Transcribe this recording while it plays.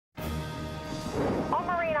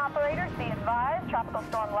Tropical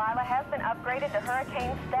Storm Lila has been upgraded to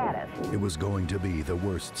hurricane status. It was going to be the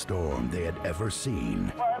worst storm they had ever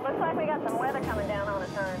seen. Well, it looks like we got some weather coming down on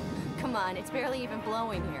us, hon. Come on, it's barely even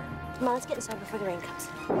blowing here. Come on, let's get inside before the rain comes.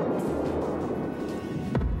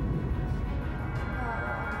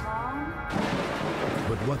 Mom?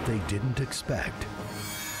 But what they didn't expect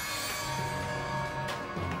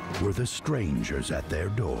were the strangers at their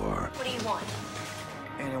door. What do you want?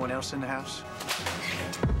 Anyone else in the house?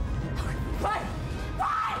 Run! Run!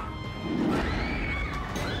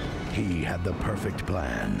 He had the perfect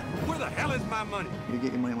plan. Where the hell is my money? You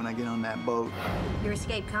get your money when I get on that boat. You're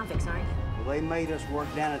escaped convicts, aren't you? Well, they made us work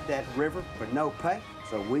down at that river for no pay,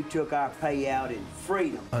 so we took our payout in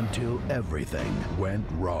freedom. Until everything went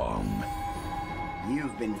wrong.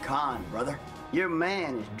 You've been conned, brother. Your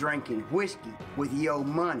man is drinking whiskey with your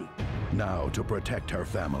money. Now to protect her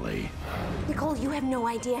family. Nicole, you have no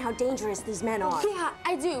idea how dangerous these men are. Yeah,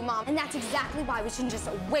 I do, Mom. And that's exactly why we shouldn't just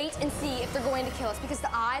wait and see if they're going to kill us, because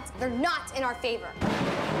the odds, they're not in our favor.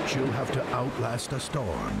 She'll have to outlast a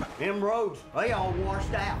storm. Them roads, they all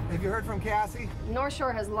washed out. Have you heard from Cassie? North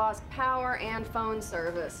Shore has lost power and phone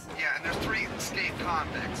service. Yeah, and there's 3 escaped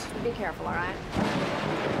convicts. Be careful, all right?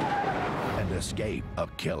 And escape a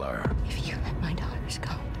killer. If you let my daughters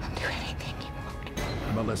go, I'll do anything you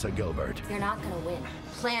want. Melissa Gilbert. You're not gonna win.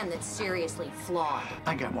 Plan that's seriously flawed.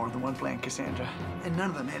 I got more than one plan, Cassandra. And none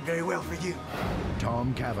of them end very well for you.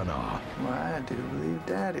 Tom Cavanaugh. Well, I do believe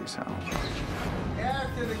Daddy's home.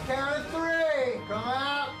 After the count of 3, come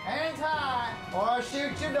out, hands high, or I'll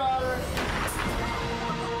shoot your daughter.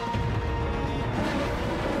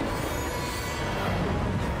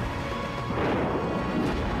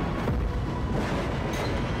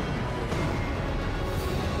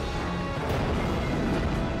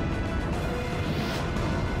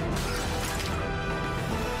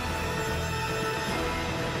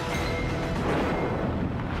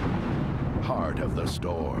 Heart of the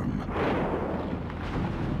storm.